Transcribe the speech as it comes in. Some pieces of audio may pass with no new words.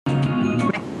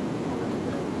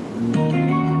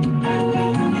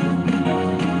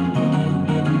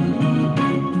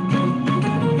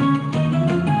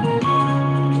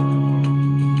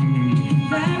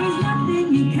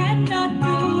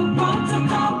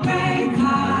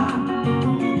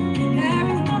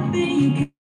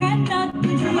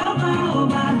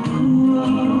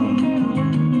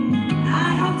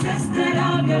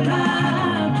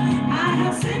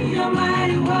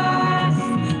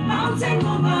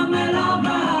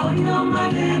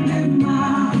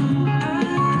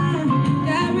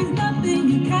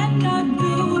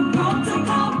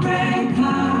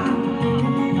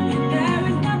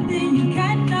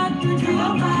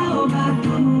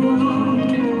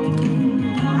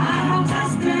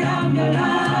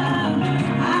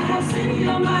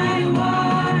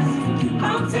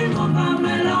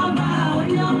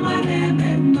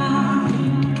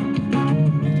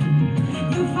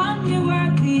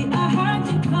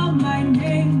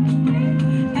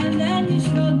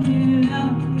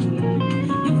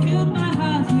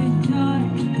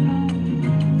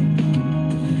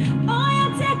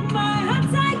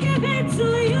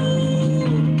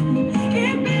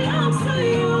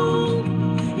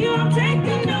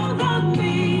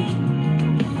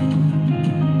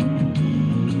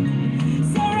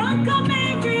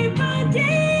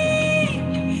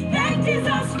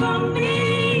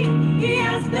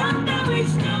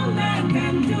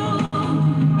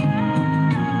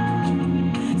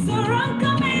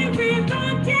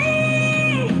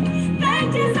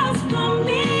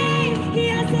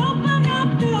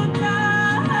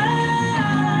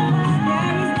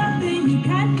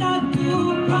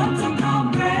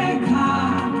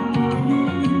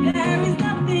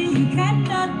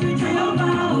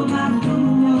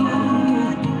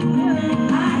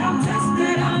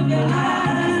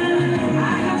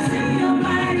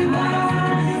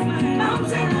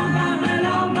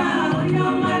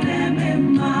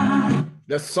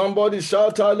Let somebody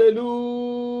shout hallelujah.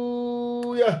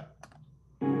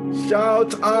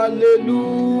 Shout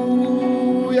hallelujah.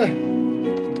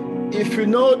 If you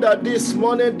know that this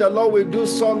morning the Lord will do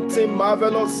something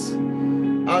marvelous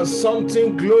and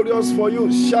something glorious for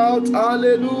you, shout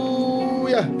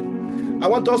hallelujah. I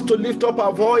want us to lift up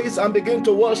our voice and begin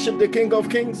to worship the King of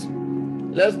Kings.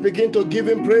 Let's begin to give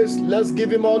him praise. Let's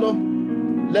give him honor.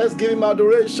 Let's give him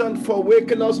adoration for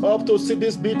waking us up to see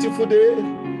this beautiful day.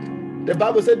 The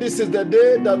Bible said this is the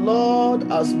day the Lord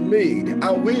has made,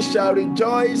 and we shall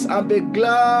rejoice and be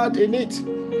glad in it.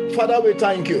 Father, we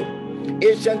thank you.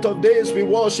 Ancient of days, we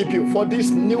worship you for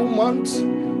this new month,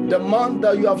 the month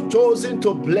that you have chosen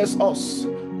to bless us.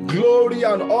 Glory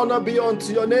and honor be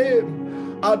unto your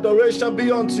name. Adoration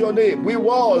be unto your name. We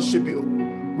worship you.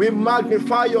 We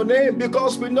magnify your name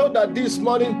because we know that this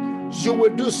morning you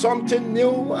will do something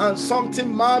new and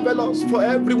something marvelous for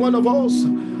every one of us.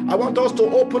 I want us to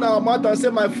open our mouth and say,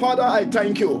 my Father, I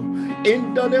thank you.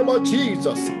 In the name of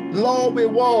Jesus, Lord, we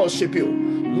worship you.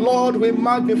 Lord, we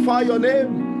magnify your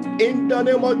name. In the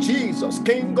name of Jesus,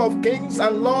 King of kings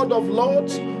and Lord of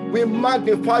lords, we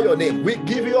magnify your name. We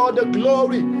give you all the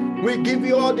glory. We give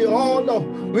you all the honor.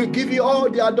 We give you all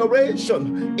the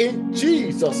adoration. In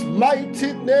Jesus'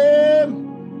 mighty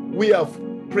name, we have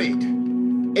prayed.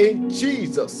 In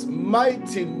Jesus'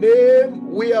 mighty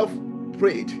name, we have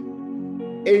prayed.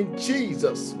 In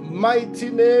Jesus' mighty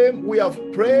name, we have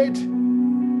prayed.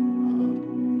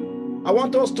 I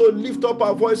want us to lift up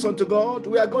our voice unto God.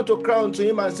 We are going to cry unto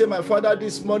him and say, my Father,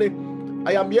 this morning,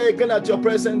 I am here again at your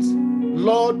presence.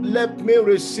 Lord, let me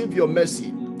receive your mercy.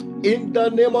 In the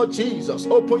name of Jesus,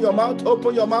 open your mouth,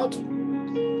 open your mouth.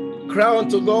 Cry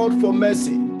unto God for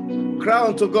mercy. Cry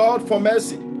unto God for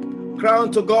mercy. Cry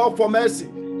unto God for mercy.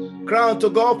 Cry unto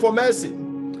God for mercy.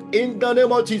 In the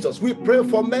name of Jesus, we pray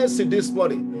for mercy this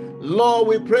morning. Lord,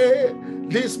 we pray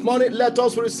this morning, let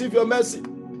us receive your mercy.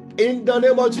 In the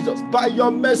name of Jesus, by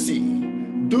your mercy,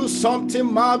 do something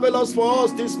marvelous for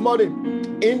us this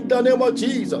morning. In the name of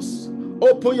Jesus,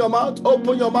 open your mouth,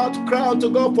 cry unto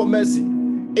God for mercy.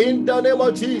 In the name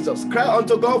of Jesus, cry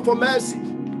unto God for mercy.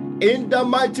 In the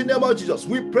mighty name of Jesus,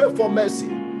 we pray for mercy.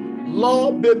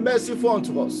 Lord, be merciful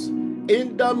unto us.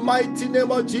 In the mighty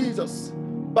name of Jesus,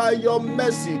 by your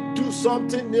mercy, do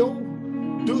something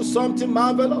new, do something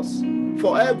marvelous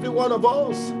for every one of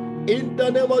us. In the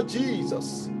name of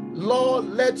Jesus, Lord,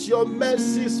 let your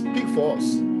mercy speak for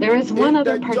us. There is one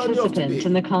other participant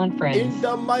in the conference. In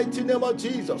the mighty name of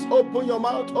Jesus, open your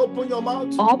mouth, open your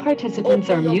mouth. All participants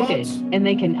are muted and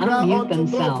they can unmute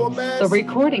themselves. The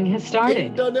recording has started.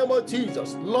 In the name of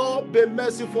Jesus, Lord, be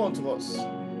merciful unto us.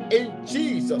 In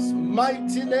Jesus'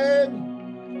 mighty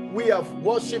name, we have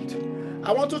worshipped.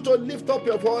 I want you to lift up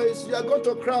your voice. You are going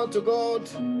to cry to God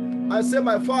and say,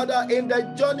 my Father, in the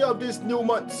journey of this new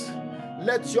month,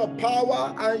 let your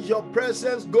power and your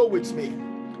presence go with me.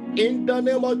 In the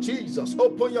name of Jesus,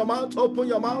 open your mouth, open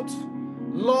your mouth.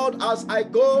 Lord, as I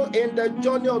go in the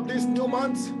journey of this new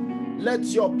month, let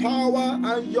your power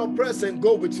and your presence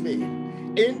go with me.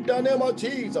 In the name of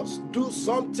Jesus, do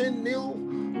something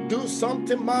new, do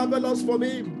something marvelous for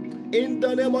me. In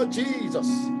the name of Jesus,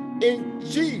 in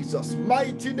Jesus'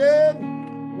 mighty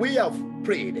name, we have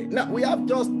prayed. Now, we have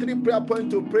just 3 prayer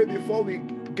points to pray before we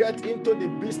get into the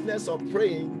business of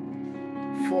praying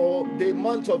for the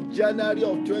month of January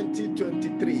of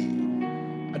 2023.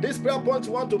 And this prayer point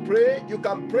you want to pray, you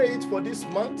can pray it for this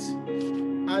month,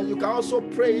 and you can also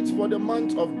pray it for the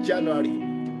month of January.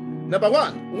 Number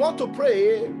 1, we want to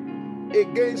pray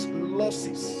against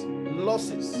losses.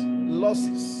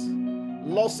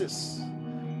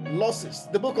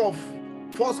 The book of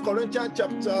 1 Corinthians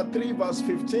chapter 3 verse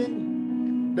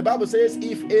 15, the Bible says,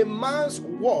 if a man's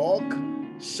work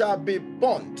shall be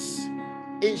burnt,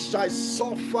 it shall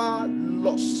suffer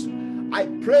loss. I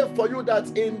pray for you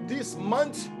that in this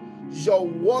month, your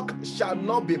work shall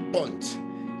not be burnt.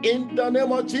 In the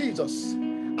name of Jesus.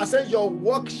 I said your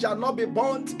work shall not be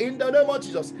burnt in the name of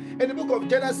Jesus. In the book of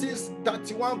Genesis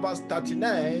 31 verse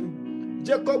 39,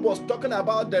 Jacob was talking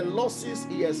about the losses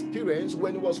he experienced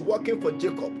when he was working for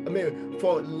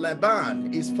for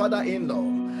Laban, his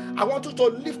father-in-law. I want you to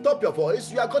lift up your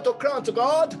voice. You are going to cry unto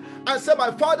God and say,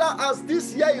 my Father, as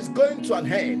this year is going to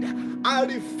an end, I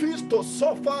refuse to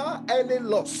suffer any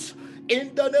loss.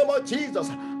 In the name of Jesus,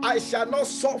 I shall not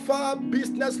suffer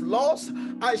business loss.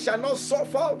 I shall not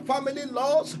suffer family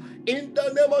loss. In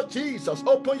the name of Jesus,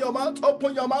 open your mouth,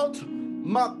 open your mouth.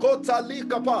 Makota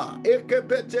likapa,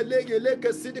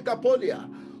 ekepetelegeleke sidikapolia.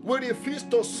 We refuse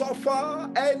to suffer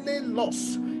any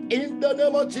loss. In the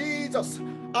name of Jesus,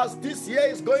 as this year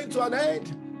is going to an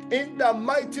end, in the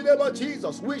mighty name of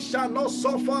Jesus, we shall not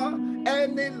suffer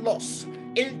any loss.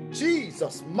 In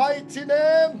Jesus' mighty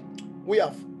name, we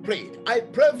have prayed. I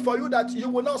pray for you that you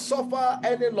will not suffer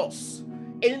any loss.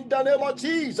 In the name of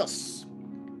Jesus,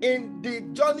 in the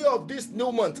journey of this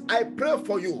new month, I pray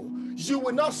for you. You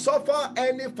will not suffer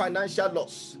any financial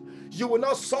loss. You will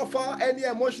not suffer any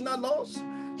emotional loss.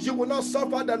 You will not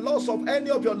suffer the loss of any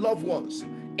of your loved ones.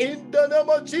 In the name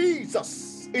of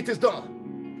Jesus, it is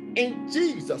done. In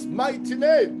Jesus' mighty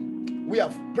name, we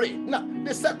have prayed. Now,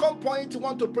 the second point you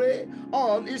want to pray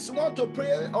on is you want to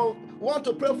pray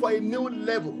for a new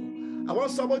level. I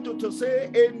want somebody to say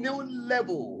a new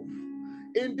level.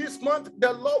 In this month,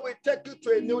 the Lord will take you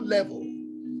to a new level.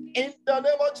 In the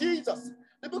name of Jesus.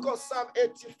 The book of Psalm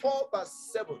 84 verse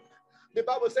 7. The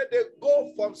Bible said they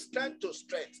go from strength to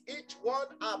strength. Each one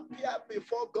appear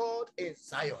before God in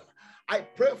Zion. I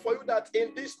pray for you that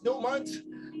in this new month,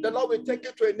 the Lord will take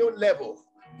you to a new level.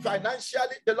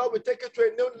 Financially, the Lord will take you to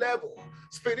a new level.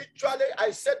 Spiritually, I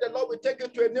said the Lord will take you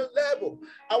to a new level.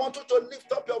 I want you to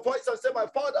lift up your voice and say, my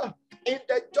Father, in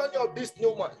the journey of this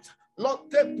new month,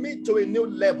 Lord, take me to a new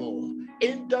level.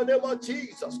 In the name of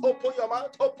Jesus, open your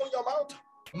mouth, open your mouth.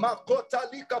 Makota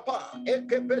likapa,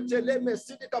 ekepetele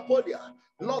mesidikapolia.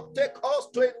 Lord, take us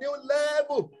to a new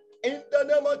level. In the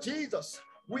name of Jesus,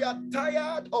 we are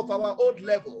tired of our old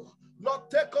level. Lord,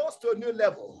 take us to a new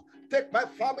level. Take my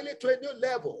family to a new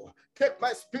level. Take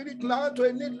my spirit man to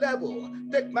a new level.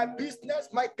 Take my business,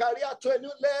 my career to a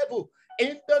new level.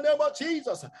 In the name of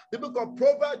Jesus. The book of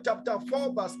Proverbs chapter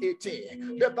 4 verse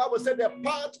 18. The Bible said the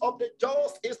path of the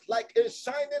just is like a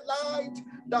shining light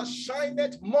that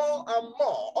shineth more and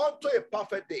more unto a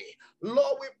perfect day.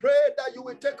 Lord, we pray that you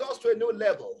will take us to a new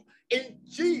level. In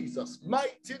Jesus'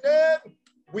 mighty name,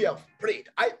 we have prayed.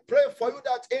 I pray for you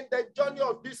that in the journey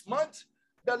of this month,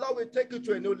 the Lord will take you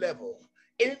to a new level.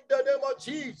 In the name of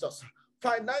Jesus,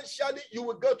 financially, you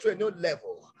will go to a new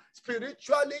level.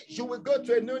 Spiritually, you will go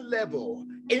to a new level.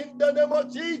 In the name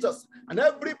of Jesus, and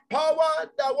every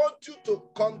power that wants you to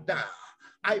come down,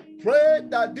 I pray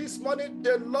that this morning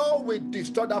the Lord will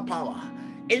destroy that power.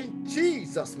 In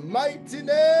Jesus' mighty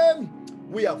name,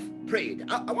 we have prayed.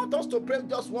 I want us to pray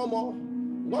just one more.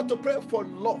 We want to pray for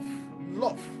love.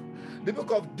 Love. The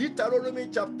book of Deuteronomy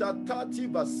chapter 30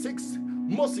 verse 6,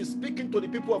 Moses speaking to the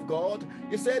people of God,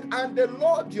 he said, and the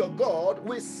Lord your God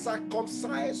will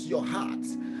circumcise your heart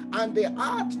and the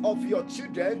heart of your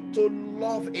children to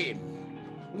love him.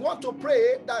 We want to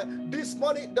pray that this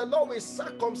morning the Lord will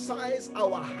circumcise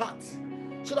our heart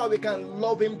so that we can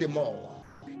love him the more.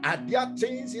 Are there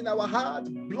things in our heart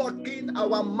blocking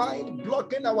our mind,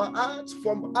 blocking our hearts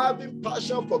from having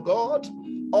passion for God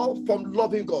or from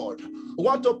loving God? We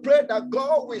want to pray that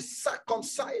God will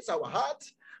circumcise our heart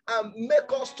and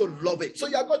make us to love it. So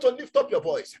you are going to lift up your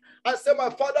voice and say, my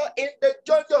Father, in the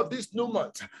journey of this new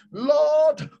month,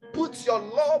 Lord, put your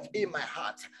love in my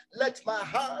heart. Let my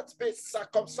heart be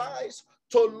circumcised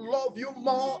to love you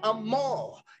more and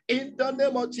more. In the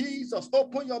name of Jesus,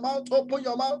 open your mouth, open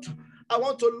your mouth. I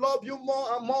want to love you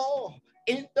more and more.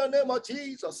 In the name of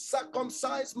Jesus,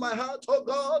 circumcise my heart, oh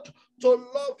God, to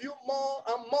love you more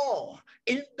and more.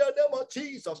 In the name of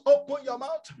Jesus, open your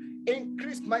mouth,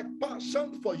 increase my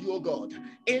passion for you, oh God.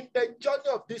 In the journey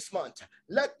of this month,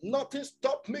 let nothing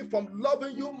stop me from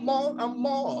loving you more and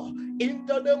more. In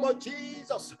the name of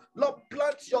Jesus, Lord,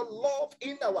 plant your love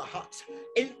in our hearts.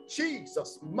 In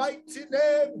Jesus' mighty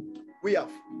name, we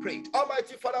have prayed.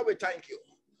 Almighty Father, we thank you.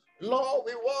 Lord,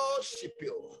 we worship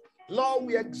you. Lord,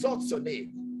 we exalt your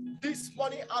name. This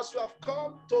morning, as you have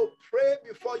come to pray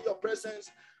before your presence,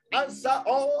 answer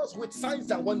us with signs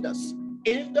and wonders.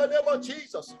 In the name of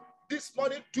Jesus, this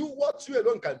morning, do what you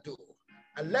alone can do.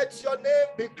 And let your name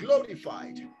be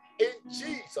glorified. In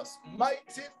Jesus'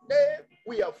 mighty name,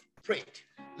 we have prayed.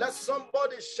 Let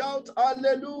somebody shout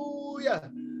hallelujah.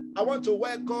 I want to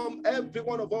welcome every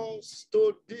one of us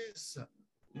to this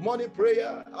morning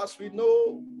prayer. As we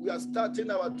know, we are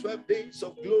starting our 12 days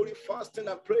of glory, fasting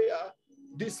and prayer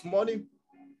this morning.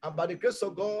 And by the grace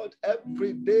of God,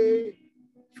 every day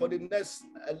for the next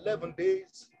 11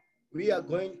 days, we are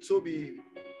going to be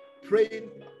praying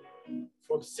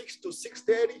from 6 to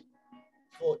 6:30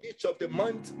 for each of the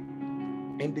month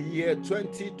in the year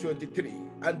 2023.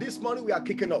 And this morning we are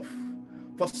kicking off.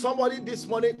 For somebody this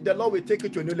morning, the Lord will take you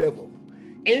to a new level.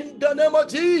 In the name of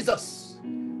Jesus,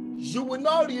 you will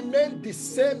not remain the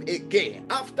same again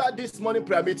after this morning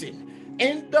prayer meeting.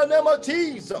 In the name of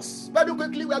Jesus. Very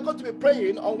quickly, we are going to be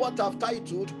praying on what I've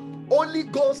titled Holy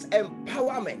Ghost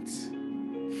Empowerment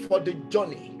for the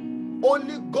Journey.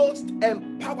 Holy Ghost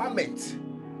Empowerment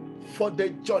for the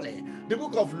journey. The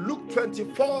book of Luke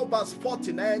 24 verse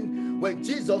 49, when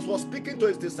Jesus was speaking to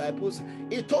his disciples,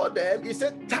 he told them, he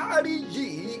said, tarry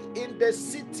ye in the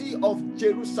city of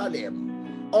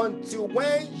Jerusalem until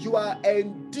when you are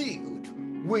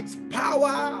endued with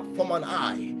power from on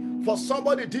high. For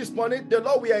somebody this morning, the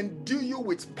Lord will endue you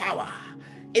with power.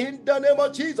 In the name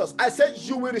of Jesus, I said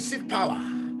you will receive power.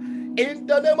 In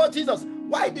the name of Jesus.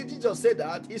 Why did Jesus say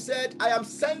that? He said, I am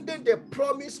sending the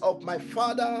promise of my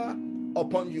Father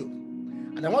upon you.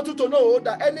 And I want you to know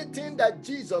that anything that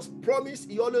Jesus promised,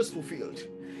 he always fulfilled.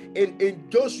 In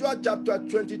Joshua chapter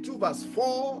 22 verse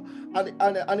 4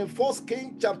 and in 1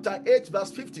 Kings chapter 8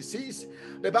 verse 56,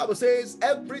 the Bible says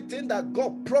everything that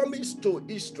God promised to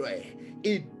Israel,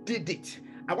 he did it.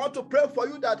 I want to pray for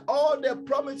you that all the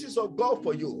promises of God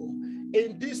for you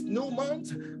in this new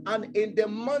month and in the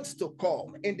months to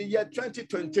come, in the year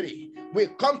 2023, will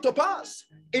come to pass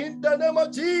in the name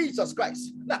of Jesus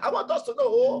Christ. Now, I want us to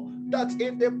know that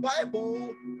in the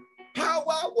Bible,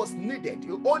 power was needed.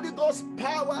 The Holy Ghost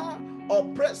power or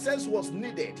presence was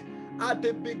needed at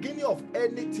the beginning of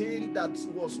anything that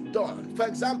was done. For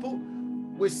example,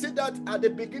 we see that at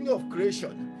the beginning of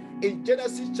creation, in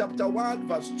Genesis chapter 1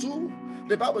 verse 2,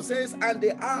 the Bible says, and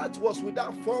the earth was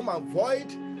without form and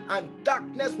void, and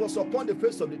darkness was upon the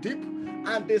face of the deep,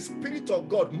 and the Spirit of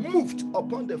God moved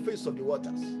upon the face of the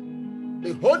waters.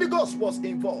 The Holy Ghost was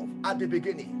involved at the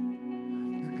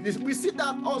beginning. We see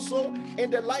that also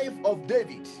in the life of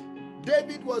David.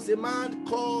 David was a man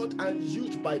called and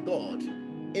used by God.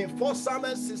 In 1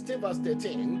 Samuel 16 verse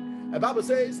 13, the Bible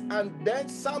says, and then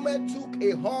Samuel took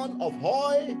a horn of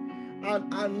oil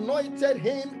and anointed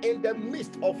him in the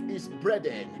midst of his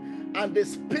brethren. And the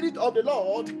Spirit of the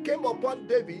Lord came upon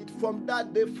David from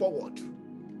that day forward.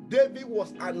 David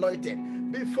was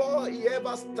anointed. Before he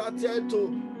ever started to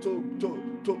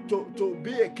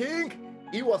be a king,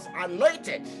 he was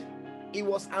anointed. He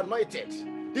was anointed.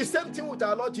 The same thing with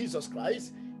our Lord Jesus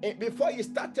Christ. Before he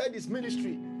started his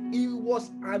ministry, he was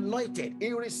anointed.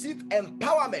 He received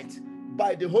empowerment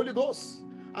by the Holy Ghost.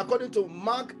 According to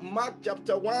Mark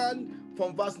chapter 1,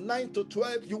 from verse 9 to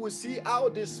 12, you will see how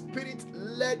the Spirit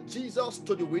led Jesus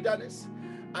to the wilderness.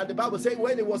 And the Bible says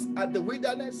when he was at the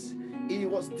wilderness, he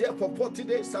was there for 40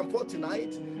 days and 40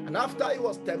 nights. And after he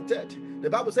was tempted, the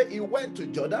Bible says he went to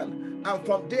Jordan. And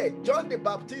from there, John the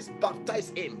Baptist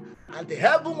baptized him. And the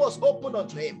heaven was opened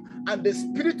unto him. And the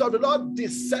Spirit of the Lord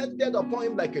descended upon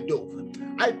him like a dove.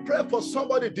 I pray for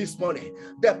somebody this morning.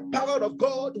 The power of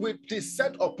God will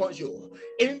descend upon you.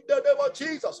 In the name of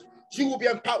Jesus, you will be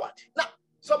empowered. Now,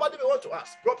 somebody may want to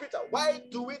ask, Prophet, why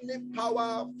do we need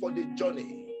power for the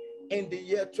journey in the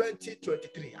year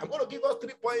 2023? I'm going to give us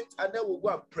 3 points and then we'll go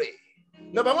and pray.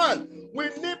 Number one, we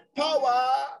need power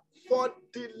for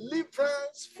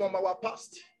deliverance from our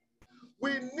past.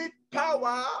 We need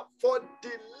power for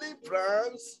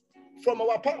deliverance from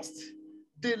our past.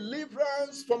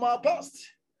 Deliverance from our past.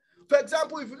 For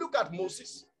example, if you look at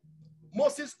Moses,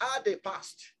 Moses had a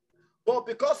past. But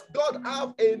because God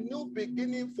had a new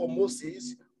beginning for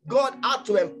Moses, God had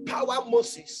to empower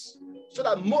Moses so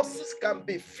that Moses can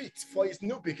be fit for his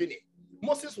new beginning.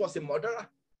 Moses was a murderer.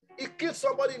 He killed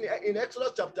somebody in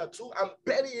Exodus chapter 2 and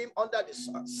buried him under the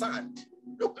sand.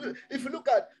 Look, if you look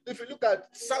at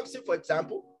Samson, for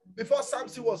example, before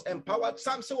Samson was empowered,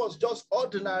 Samson was just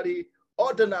ordinary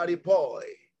boy.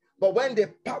 But when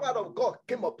the power of God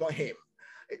came upon him,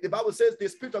 the Bible says the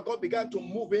Spirit of God began to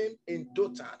move him in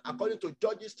Dothan, according to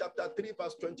Judges chapter 3,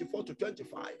 verse 24 to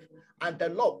 25. And the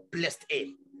Lord blessed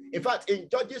him. In fact, in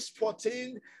Judges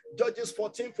 14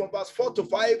 from verse 4 to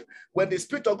 5, when the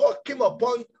Spirit of God came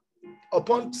upon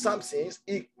Samson,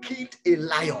 he killed a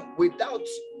lion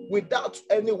without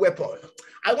any weapon.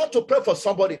 I want to pray for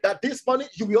somebody that this morning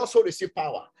you will also receive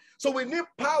power. So we need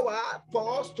power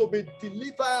for us to be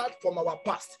delivered from our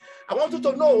past. I want you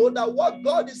to know that what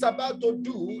God is about to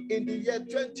do in the year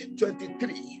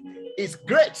 2023 is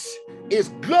great, is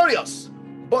glorious.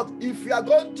 But if you are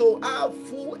going to have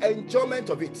full enjoyment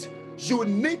of it, you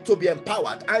need to be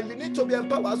empowered. And you need to be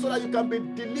empowered so that you can be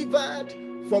delivered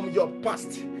from your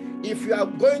past. If you are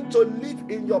going to live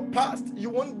in your past, you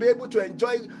won't be able to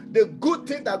enjoy the good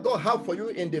thing that God has for you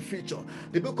in the future.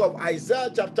 The book of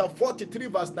Isaiah chapter 43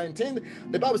 verse 19,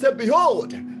 the Bible says,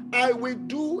 behold, I will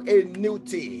do a new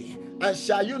thing, and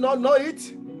shall you not know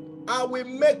it? I will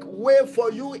make way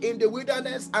for you in the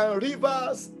wilderness and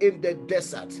rivers in the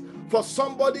desert. For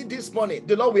somebody this morning,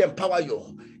 the Lord will empower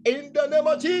you in the name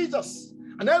of Jesus.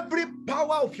 And every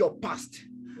power of your past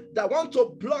that want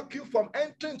to block you from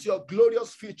entering to your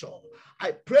glorious future,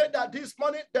 I pray that this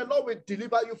morning the Lord will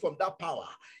deliver you from that power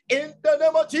in the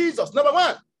name of Jesus. Number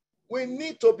one, we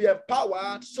need to be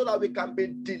empowered so that we can be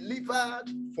delivered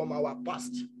from our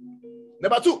past.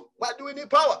 Number two, why do we need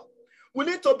power? We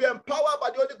need to be empowered by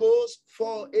the Holy Ghost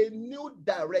for a new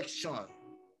direction.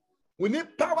 We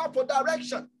need power for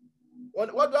direction.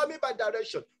 What do I mean by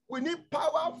direction? We need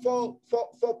power for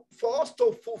us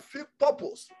to fulfill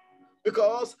purpose.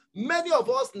 Because many of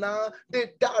us now,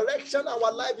 the direction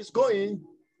our life is going,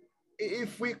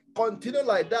 if we continue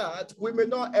like that, we may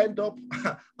not end up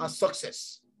as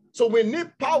success. So we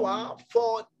need power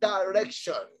for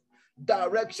direction.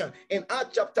 Direction. In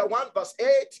Acts chapter 1, verse 8,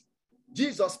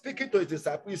 Jesus speaking to his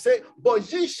disciples, he said,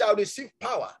 but ye shall receive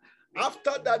power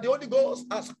after that the Holy Ghost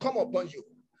has come upon you.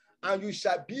 And you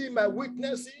shall be my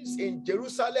witnesses in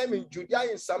Jerusalem, in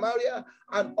Judea, in Samaria,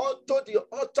 and unto the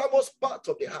uttermost part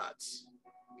of the heart.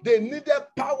 They needed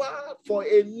power for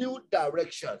a new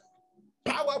direction.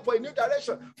 Power for a new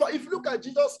direction. For if you look at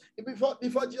Jesus, before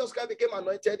Jesus Christ became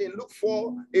anointed in Luke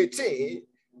 4:18,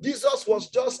 Jesus was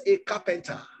just a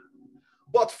carpenter.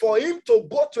 But for him to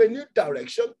go to a new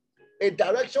direction, a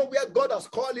direction where God has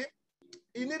called him,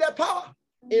 he needed power.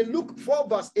 In Luke 4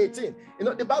 verse 18,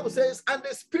 the Bible says, and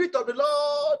the Spirit of the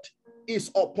Lord is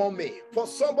upon me. For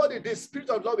somebody, the Spirit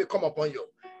of the Lord will come upon you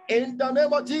in the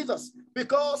name of Jesus,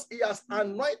 because he has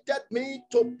anointed me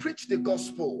to preach the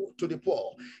gospel to the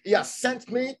poor. He has sent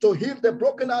me to heal the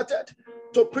brokenhearted,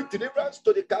 to preach deliverance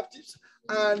to the captives,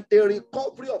 and the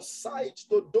recovery of sight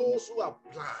to those who are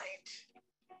blind.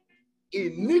 He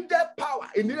needed power.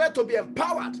 He needed to be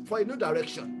empowered for a new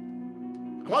direction.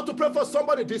 I want to pray for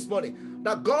somebody this morning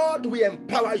that God will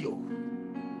empower you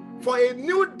for a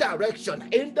new direction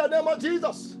in the name of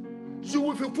Jesus. You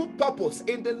will fulfill purpose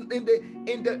in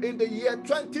the year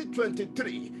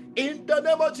 2023 in the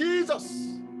name of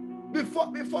Jesus.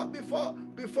 Before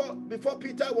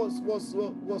Peter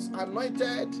was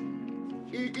anointed,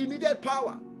 he needed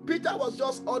power. Peter was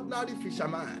just ordinary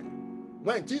fisherman.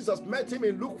 When Jesus met him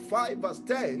in Luke 5 verse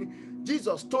 10,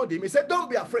 Jesus told him, he said, don't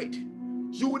be afraid.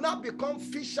 You will not become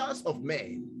fishers of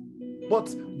men.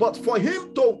 But for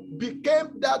him to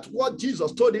become that what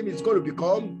Jesus told him he's going to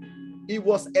become, he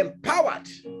was empowered.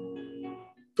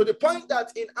 To the point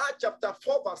that in Acts chapter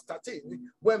 4 verse 13,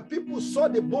 when people saw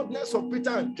the boldness of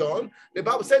Peter and John, the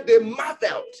Bible said they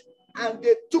marveled and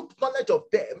they took knowledge of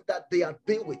them that they had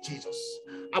been with Jesus.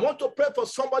 I want to pray for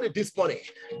somebody this morning.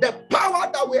 The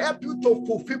power that will help you to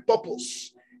fulfill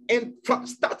purpose,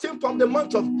 starting from the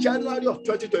month of January of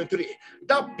 2023,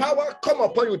 that power come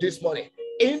upon you this morning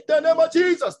in the name of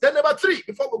Jesus. Then number 3,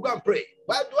 before we go and pray,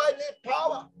 why do I need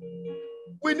power?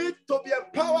 We need to be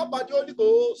empowered by the Holy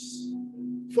Ghost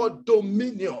for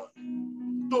dominion.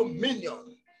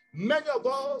 Dominion. Many of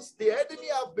us, the enemy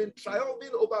have been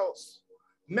triumphing over us.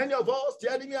 Many of us,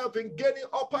 the enemy have been gaining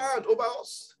upper hand over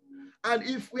us. And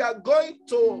if we are going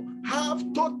to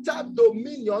have total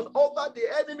dominion over the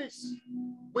enemies,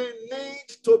 we need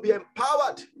to be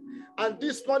empowered. And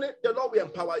this morning, the Lord will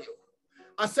empower you.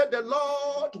 I said, the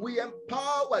Lord will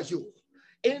empower you.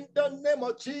 In the name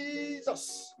of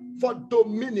Jesus, for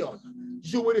dominion,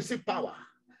 you will receive power.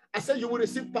 I said you will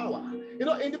receive power. You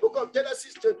know, in the book of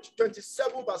Genesis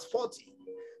 27 verse 40,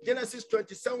 Genesis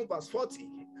 27 verse 40,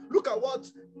 look at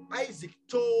what Isaac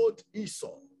told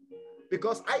Esau.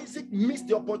 Because Isaac missed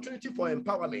the opportunity for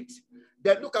empowerment.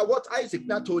 Then look at what Isaac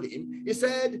now told him. He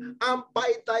said, and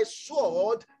by thy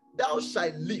sword thou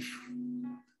shalt live,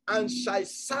 and shalt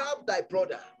serve thy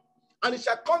brother. And it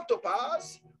shall come to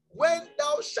pass, when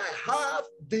thou shalt have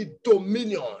the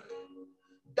dominion,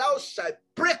 thou shalt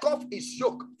break off his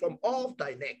yoke from off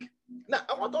thy neck. Now,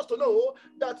 I want us to know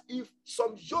that if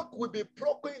some yoke will be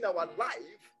broken in our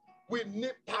life, we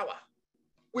need power.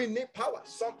 We need power.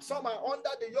 Some are under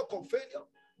the yoke of failure.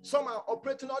 Some are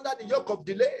operating under the yoke of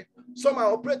delay. Some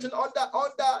are operating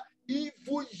under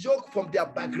evil yoke from their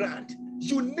background.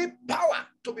 You need power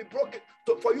to be broken,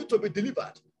 for you to be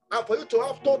delivered, and for you to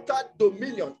have total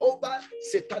dominion over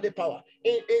satanic power.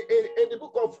 In the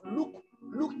book of Luke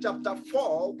chapter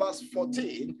 4, verse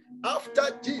 14,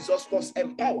 after Jesus was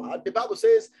empowered, the Bible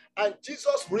says, and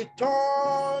Jesus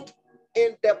returned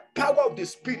in the power of the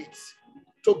Spirit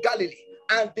to Galilee,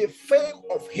 and the fame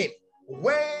of him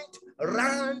went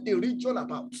round the region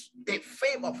about. The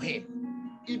fame of him.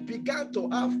 He began to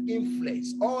have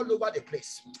influence all over the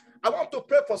place. I want to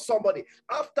pray for somebody.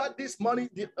 After this morning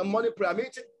prayer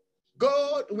meeting,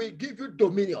 God will give you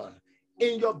dominion.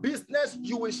 In your business,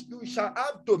 you shall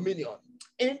have dominion.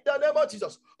 In the name of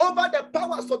Jesus, over the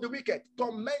powers of the wicked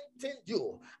tormenting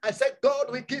you, I said,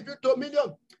 God will give you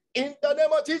dominion. In the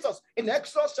name of Jesus. In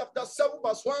Exodus chapter 7,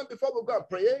 verse 1, before we go and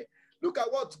pray, look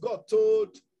at what God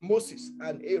told Moses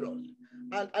and Aaron.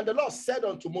 And the Lord said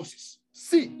unto Moses,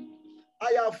 see,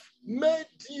 I have made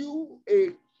you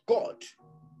a God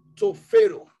to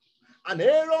Pharaoh, and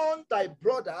Aaron thy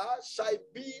brother shall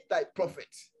be thy prophet.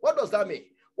 What does that mean?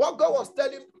 What God was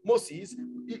telling Moses,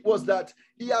 it was that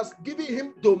he has given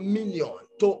him dominion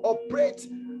to operate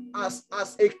as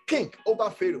a king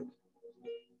over Pharaoh.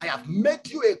 I have made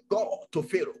you a God to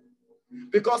Pharaoh.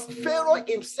 Because Pharaoh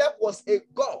himself was a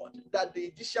god that the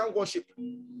Egyptian worshipped.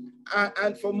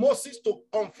 And for Moses to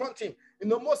confront him, you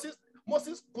know, Moses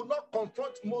could not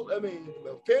confront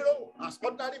Pharaoh as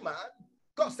ordinary man.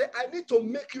 God said, I need to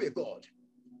make you a god.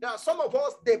 Now, some of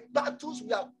us, the battles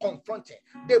we are confronting,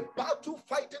 the battle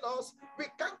fighting us, we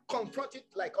can't confront it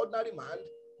like ordinary man.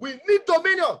 We need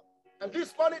dominion. And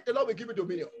this morning, the Lord will give you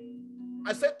dominion.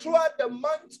 I said, throughout the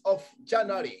month of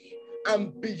January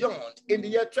and beyond, in the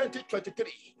year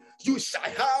 2023, you shall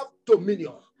have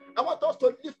dominion. I want us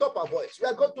to lift up our voice. We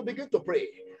are going to begin to pray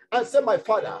and say, my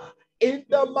Father, in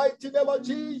the mighty name of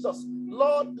Jesus,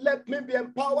 Lord, let me be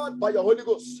empowered by your Holy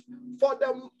Ghost for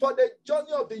the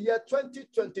journey of the year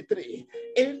 2023.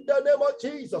 In the name of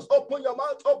Jesus, open your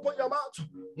mouth, open your mouth.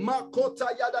 Makota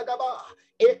yadagaba.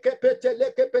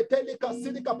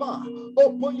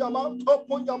 Open your mouth,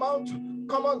 open your mouth.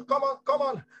 Come on, come on, come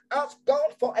on. Ask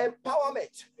God for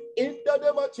empowerment in the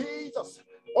name of Jesus.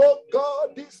 Oh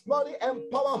God, this morning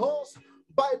empower us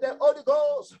by the Holy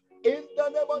Ghost in the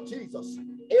name of Jesus.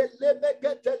 Let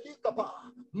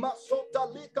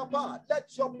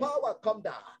your power come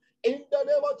down. In the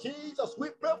name of Jesus, we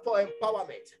pray for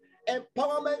empowerment.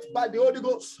 Empowerment by the Holy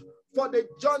Ghost for the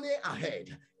journey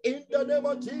ahead. In the name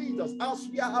of Jesus, as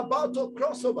we are about to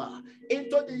cross over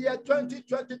into the year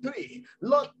 2023,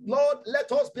 Lord,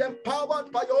 let us be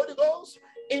empowered by your Holy Ghost.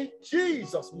 In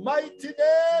Jesus' mighty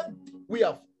name, we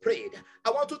have prayed.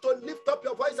 I want you to lift up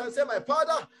your voice and say, my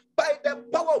Father, by the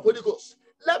power of Holy Ghost,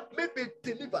 let me be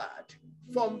delivered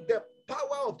from the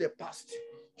power of the past,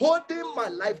 holding my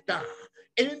life down.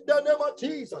 In the name of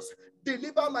Jesus,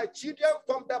 deliver my children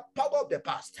from the power of the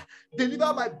past.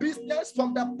 Deliver my business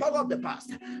from the power of the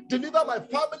past. Deliver my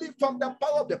family from the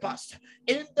power of the past.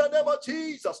 In the name of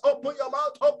Jesus, open your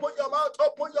mouth, open your mouth,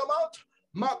 open your mouth.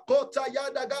 Makota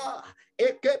yadaga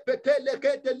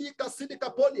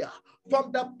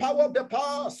from the power of the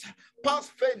past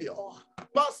failure,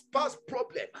 past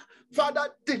problem.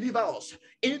 Father, deliver us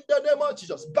in the name of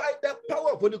Jesus by the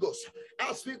power of Holy Ghost.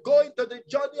 As we go into the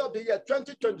journey of the year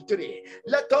 2023,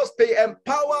 let us be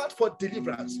empowered for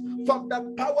deliverance from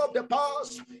the power of the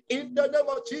past in the name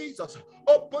of Jesus.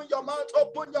 Open your mouth,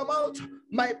 open your mouth.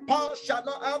 My past shall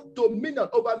not have dominion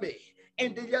over me.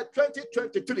 In the year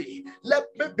 2023,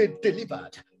 let me be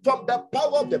delivered from the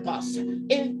power of the past.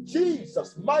 In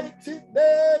Jesus' mighty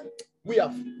name, we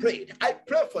have prayed. I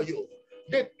pray for you.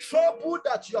 The trouble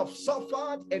that you have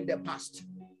suffered in the past,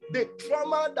 the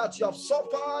trauma that you have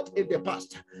suffered in the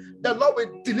past, the Lord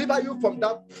will deliver you from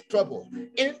that trouble.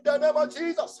 In the name of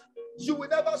Jesus, you will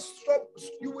never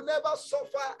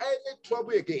suffer any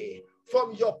trouble again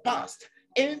from your past.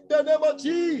 In the name of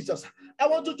Jesus, I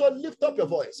want you to lift up your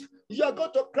voice. You are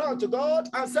going to cry to God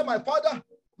and say, my Father,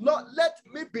 Lord, let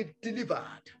me be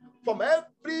delivered from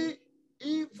every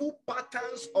evil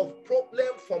patterns of problem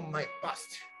from my past.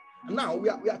 Now we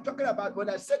are talking about, when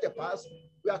I say the past,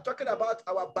 we are talking about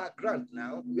our background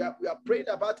now. We are praying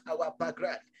about our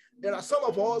background. There are some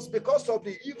of us, because of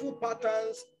the evil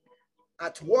patterns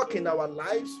at work in our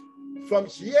lives, from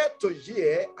year to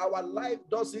year, our life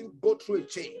doesn't go through a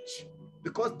change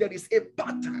because there is a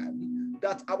pattern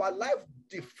that our life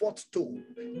defaults to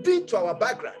due to our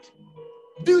background.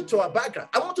 Due to our background.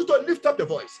 I want you to lift up the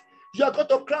voice. You are going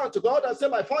to cry to God and say,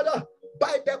 my Father,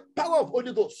 by the power of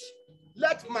Holy Ghost,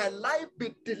 let my life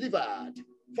be delivered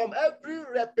from every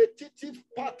repetitive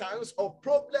patterns of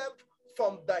problem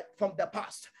from the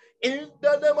past. In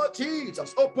the name of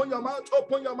Jesus, open your mouth,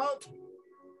 open your mouth.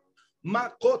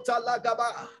 Makota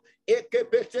lagaba,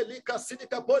 ekepetelika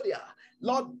sidika podia.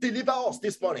 Lord, deliver us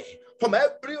this morning from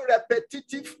every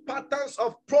repetitive patterns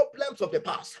of problems of the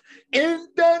past. In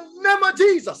the name of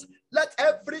Jesus, let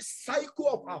every cycle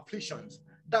of afflictions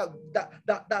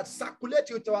that circulate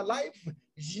into our life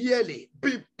yearly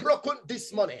be broken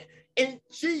this morning. In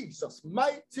Jesus'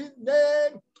 mighty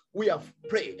name, we have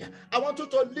prayed. I want you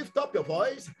to lift up your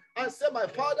voice and say, my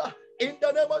Father, in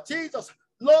the name of Jesus,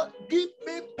 Lord, give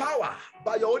me power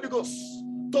by your Holy Ghost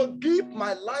to give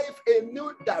my life a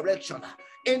new direction.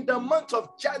 In the month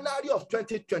of January of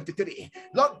 2023,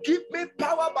 Lord, give me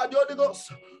power by the Holy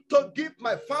Ghost to give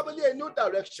my family a new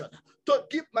direction, to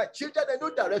give my children a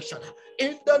new direction.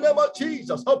 In the name of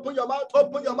Jesus, open your mouth,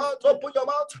 open your mouth, open your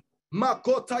mouth.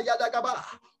 Makota yadagaba.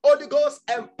 Holy Ghost,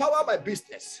 empower my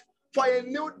business for a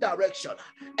new direction.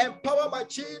 Empower my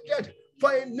children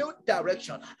for a new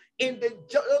direction in the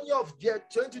journey of year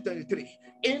 2023.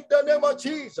 In the name of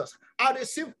Jesus, I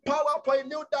receive power for a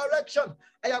new direction.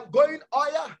 I am going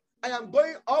higher. I am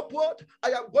going upward.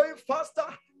 I am going faster.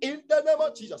 In the name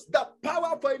of Jesus, the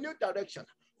power for a new direction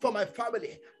for my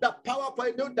family, the power for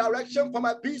a new direction for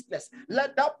my business.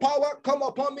 Let that power come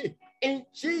upon me. In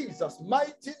Jesus'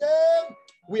 mighty name,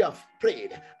 we have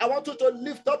prayed. I want you to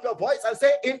lift up your voice and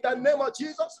say, in the name of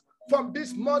Jesus, from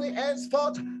this morning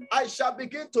henceforth, I shall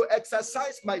begin to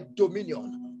exercise my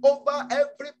dominion over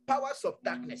every powers of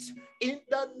darkness. In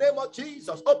the name of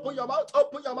Jesus, open your mouth,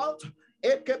 open your mouth.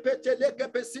 I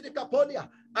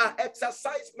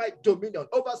exercise my dominion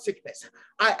over sickness.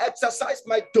 I exercise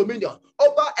my dominion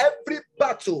over every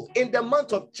battle in the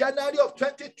month of January of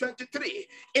 2023.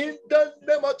 In the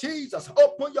name of Jesus,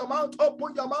 open your mouth,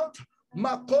 open your mouth.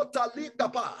 Makota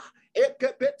likapa.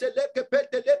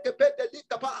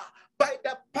 By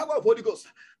the power of Holy Ghost,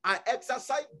 I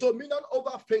exercise dominion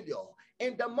over failure.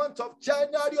 In the month of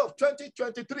January of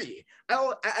 2023,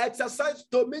 I exercise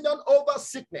dominion over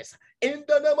sickness. In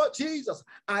the name of Jesus,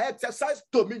 I exercise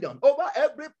dominion over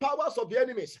every powers of the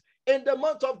enemies. In the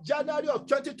month of January of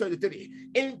 2023,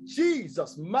 in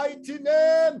Jesus' mighty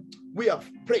name, we have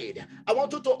prayed. I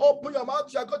want you to open your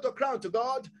mouth. You are going to cry to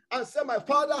God and say, my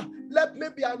Father, let me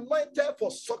be anointed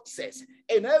for success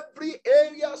in every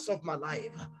areas of my life,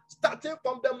 starting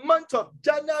from the month of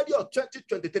January of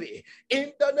 2023.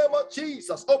 In the name of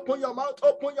Jesus, open your mouth,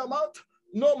 open your mouth.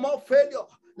 No more failure.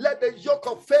 Let the yoke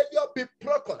of failure be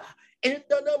broken. In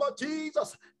the name of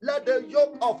Jesus, let the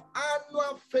yoke of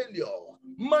annual failure,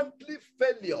 monthly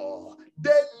failure,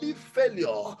 daily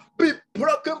failure be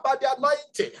broken by the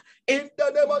anointing. In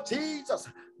the name of Jesus.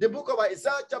 The book of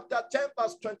Isaiah chapter 10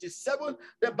 verse 27,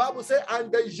 the Bible says,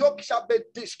 and the yoke shall be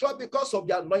destroyed because of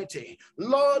the anointing.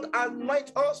 Lord,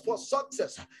 anoint us for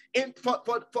success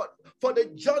for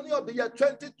the journey of the year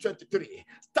 2023,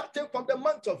 starting from the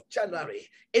month of January.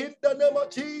 In the name of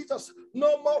Jesus,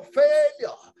 no more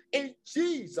failure. In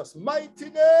Jesus' mighty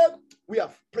name, we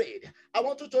have prayed. I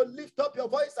want you to lift up your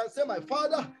voice and say, my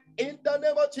Father, in the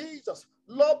name of Jesus,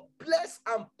 Lord, bless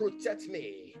and protect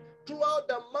me throughout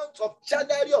the month of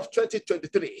January of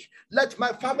 2023. Let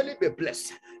my family be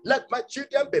blessed. Let my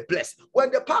children be blessed.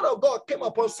 When the power of God came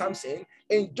upon Samson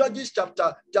in Judges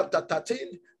chapter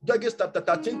 13, Judges chapter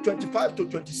 13, 25 to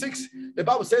 26, the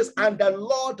Bible says, and the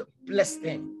Lord blessed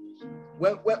him.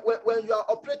 When you are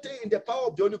operating in the power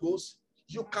of the Holy Ghost,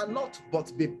 you cannot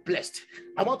but be blessed.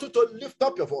 I want you to lift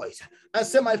up your voice and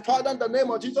say, my Father, in the name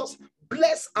of Jesus,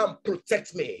 bless and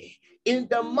protect me in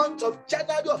the month of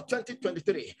January of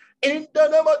 2023. In the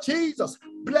name of Jesus,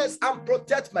 bless and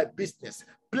protect my business.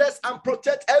 bless and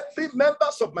protect every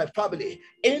members of my family.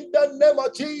 In the name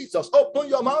of Jesus, open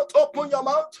your mouth, open your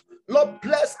mouth. Lord,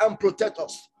 bless and protect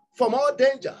us from all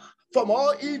danger, from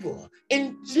all evil.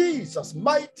 In Jesus'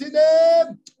 mighty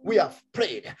name, we have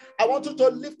prayed. I want you to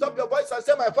lift up your voice and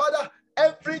say, my Father,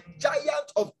 every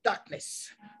giant of darkness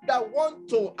that want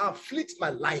to afflict my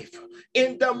life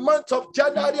in the month of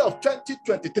January of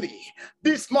 2023,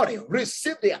 this morning,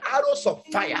 receive the arrows of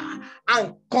fire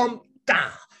and come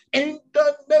down. In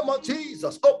the name of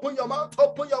Jesus, open your mouth,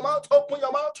 open your mouth, open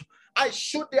your mouth. I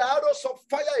shoot the arrows of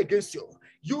fire against you,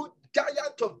 you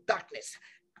giant of darkness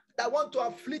that want to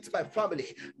afflict my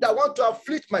family, that want to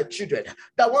afflict my children,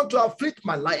 that want to afflict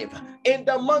my life. In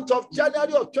the month of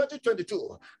January of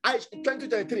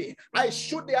 2023, I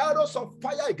shoot the arrows of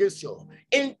fire against you.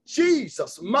 In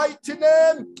Jesus' mighty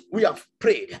name, we have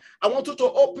prayed. I want you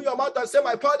to open your mouth and say,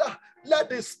 my Father, let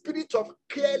the spirit of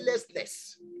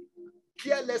carelessness,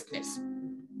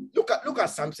 look at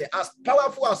Samson. As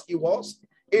powerful as he was,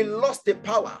 he lost the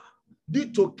power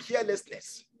due to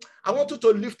carelessness. I want you to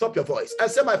lift up your voice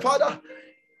and say, my Father,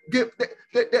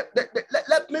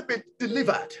 let me be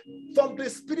delivered from the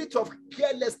spirit of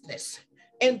carelessness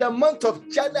in the month of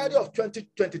January of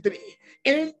 2023.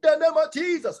 In the name of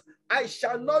Jesus, I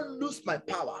shall not lose my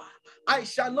power. I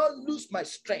shall not lose my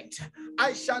strength.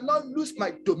 I shall not lose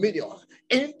my dominion.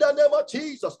 In the name of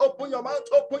Jesus, open your mouth,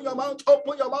 open your mouth,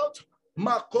 open your mouth.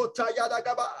 Makota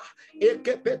Yadagaba,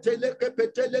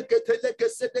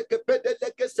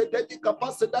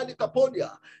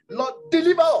 Lord,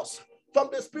 deliver us from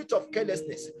the spirit of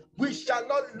carelessness. We shall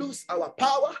not lose our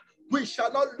power. We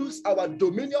shall not lose our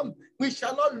dominion. We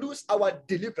shall not lose our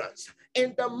deliverance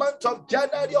in the month of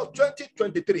January of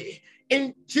 2023.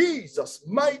 In Jesus'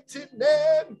 mighty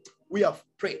name, we have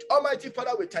prayed. Almighty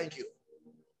Father, we thank you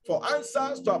for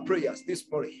answers to our prayers this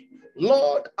morning.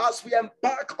 Lord, as we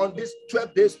embark on this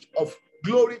 12 days of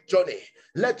glory journey,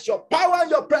 let your power and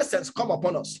your presence come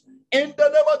upon us. In the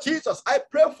name of Jesus, I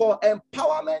pray for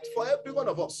empowerment for every one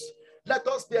of us. Let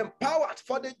us be empowered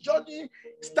for the journey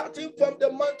starting from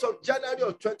the month of January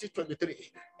of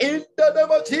 2023. In the name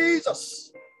of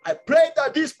Jesus, I pray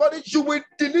that this morning you will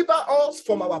deliver us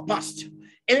from our past.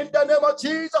 In the name of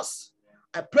Jesus,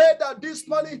 I pray that this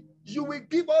morning you will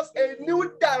give us a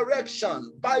new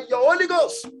direction by your Holy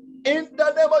Ghost. In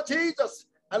the name of Jesus.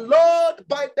 And Lord,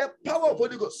 by the power of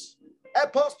Holy Ghost,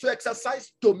 help us to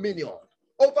exercise dominion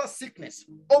over sickness,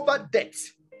 over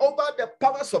death, over the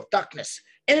powers of darkness.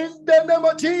 In the name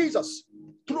of Jesus,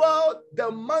 throughout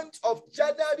the month of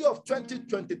January of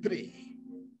 2023,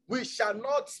 we shall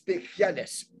not be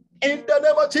careless. In the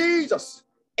name of Jesus,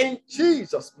 in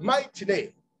Jesus' mighty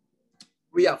name,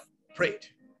 we have prayed.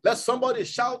 Let somebody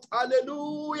shout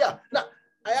hallelujah. Now,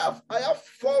 I have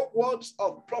 4 words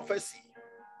of prophecy.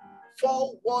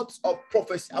 4 words of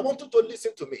prophecy. I want you to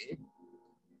listen to me.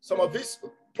 Some of this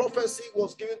prophecy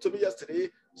was given to me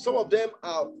yesterday. Some of them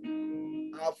are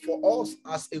for us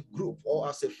as a group or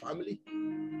as a family.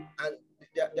 And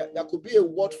there could be a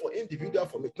word for individual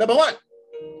for me. Number 1.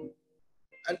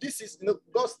 And this is,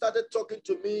 God started talking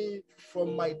to me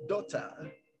from my daughter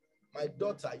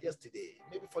yesterday,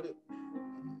 maybe for the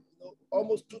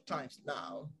almost 2 times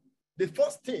now. The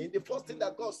first thing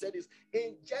that God said is,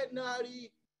 in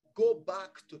January, go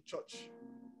back to church.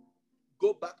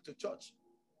 Go back to church.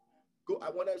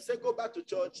 When I say go back to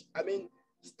church, I mean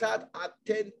start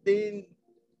attending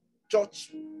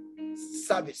church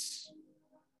service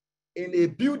in a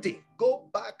building. Go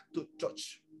back to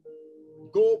church.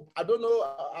 Go. I don't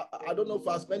know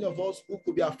for as many of us who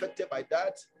could be affected by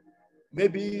that.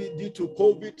 Maybe due to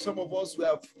COVID, some of us will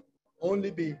have only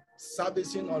been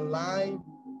servicing online.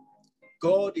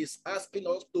 God is asking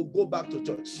us to go back to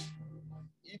church.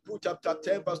 Hebrews chapter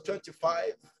 10, verse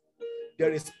 25.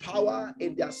 There is power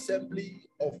in the assembly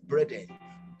of brethren.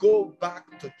 Go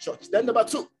back to church. Then number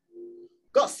 2,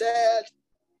 God said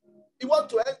he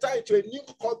wants to enter into a new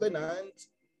covenant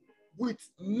with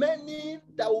many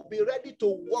that will be ready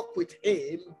to work with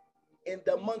him in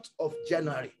the month of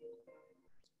January.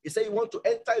 He said he wants to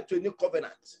enter into a new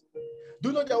covenant. Do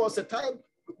you know there was a time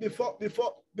before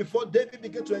David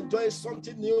began to enjoy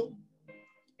something new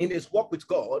in his walk with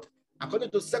God?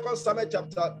 According to 2 Samuel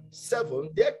chapter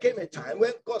 7, there came a time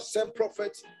when God sent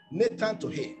prophet Nathan to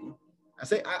him and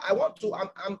said,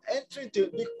 I'm entering into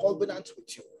a new covenant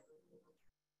with you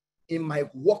in my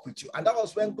walk with you. And that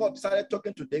was when God started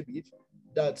talking to David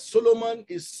that Solomon,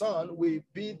 his son, will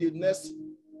be the next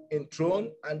in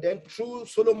throne. And then through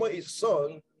Solomon, his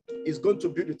son, is going to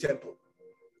build the temple.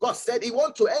 God said he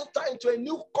wants to enter into a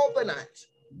new covenant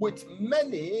with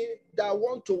many that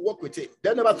want to work with him.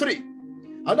 Then number 3,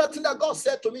 Another thing that God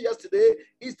said to me yesterday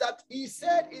is that He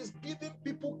said He's giving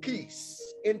people keys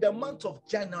in the month of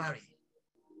January.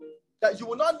 That you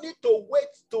will not need to wait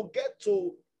to get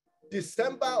to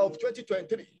December of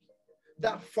 2023.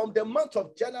 That from the month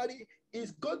of January,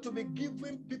 He's going to be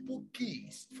giving people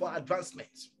keys for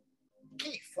advancement.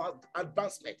 Key for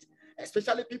advancement.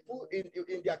 Especially people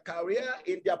in their career,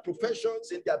 in their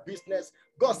professions, in their business.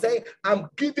 God saying, I'm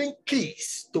giving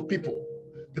keys to people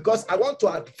because I want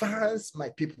to advance my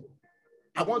people.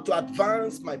 I want to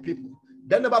advance my people.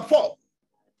 Then number 4,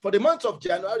 for the month of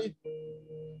January,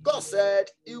 God said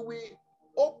He will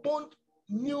open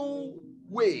new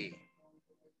way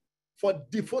for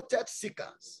devoted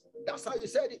seekers. That's how He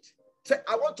said it. Say,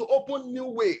 I want to open new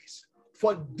ways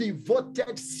for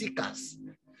devoted seekers.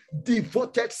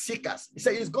 Devoted seekers. He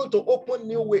said He's going to open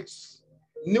new ways.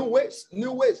 New ways,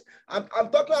 new ways. I'm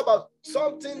talking about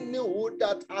something new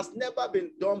that has never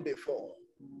been done before.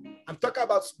 I'm talking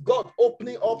about God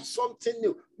opening up something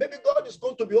new. Maybe God is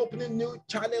going to be opening new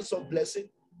channels of blessing,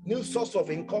 new source of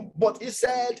income. But He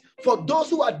said, for those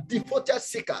who are devoted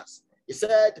seekers, He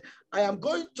said, I am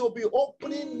going to be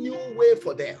opening new way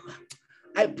for them.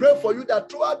 I pray for you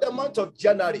that throughout the month of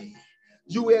January,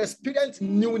 you will experience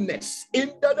newness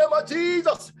in the name of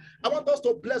Jesus. I want us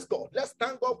to bless God. Let's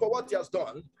thank God for what He has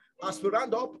done as we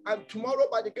round up. And tomorrow,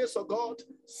 by the grace of God,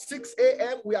 6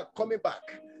 a.m., we are coming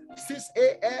back. 6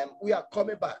 a.m., we are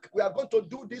coming back. We are going to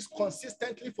do this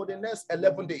consistently for the next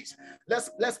 11 days.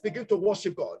 Let's begin to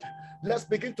worship God. Let's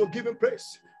begin to give Him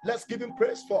praise. Let's give Him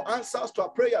praise for answers to our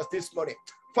prayers this morning.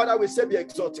 Father, we say be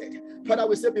exalted. Father,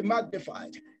 we say be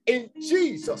magnified. In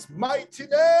Jesus' mighty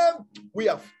name, we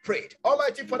have prayed.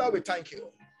 Almighty Father, we thank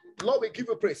you. Lord, we give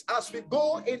you praise. As we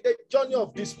go in the journey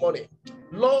of this morning,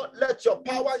 Lord, let your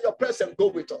power and your presence go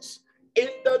with us. In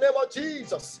the name of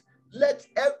Jesus, let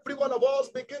every one of us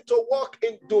begin to walk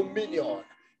in dominion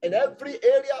in every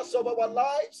areas of our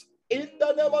lives. In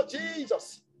the name of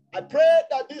Jesus, I pray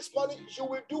that this morning you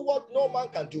will do what no man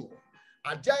can do.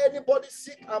 Are there anybody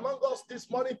sick among us this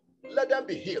morning? Let them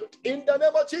be healed. In the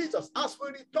name of Jesus, as we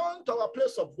return to our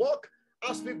place of work,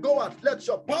 as we go out, let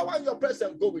your power and your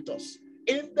presence go with us.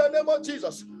 In the name of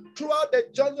Jesus, throughout the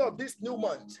journey of this new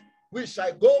month, we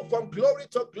shall go from glory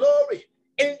to glory.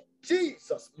 In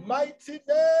Jesus' mighty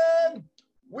name,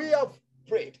 we have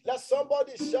prayed. Let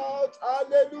somebody shout,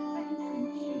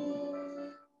 hallelujah.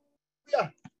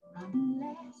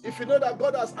 If you know that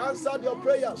God has answered your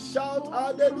prayer, shout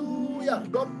hallelujah.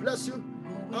 God bless you.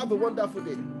 Have a wonderful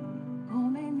day.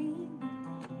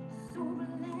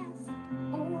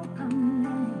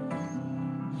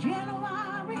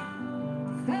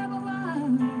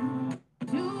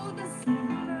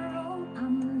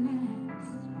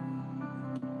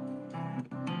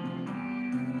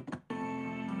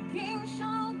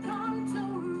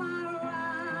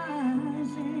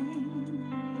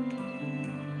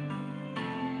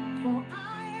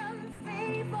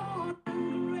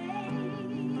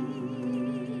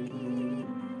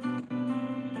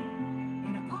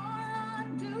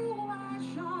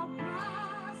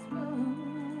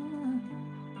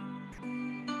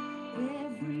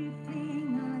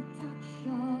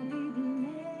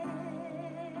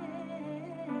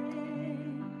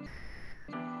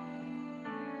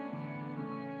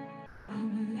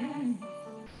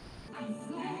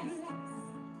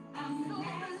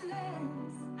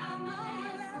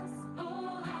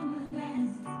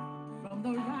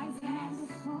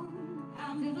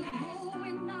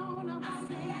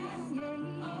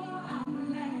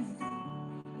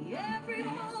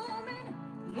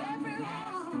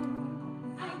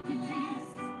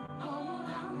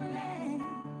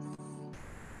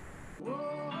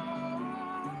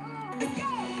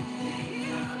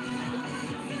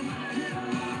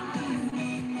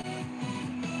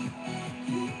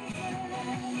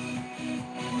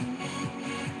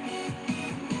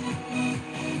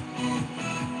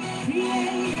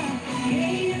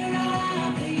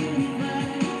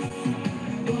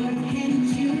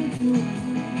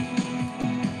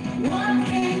 What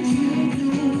can you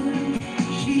do?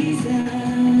 Jesus.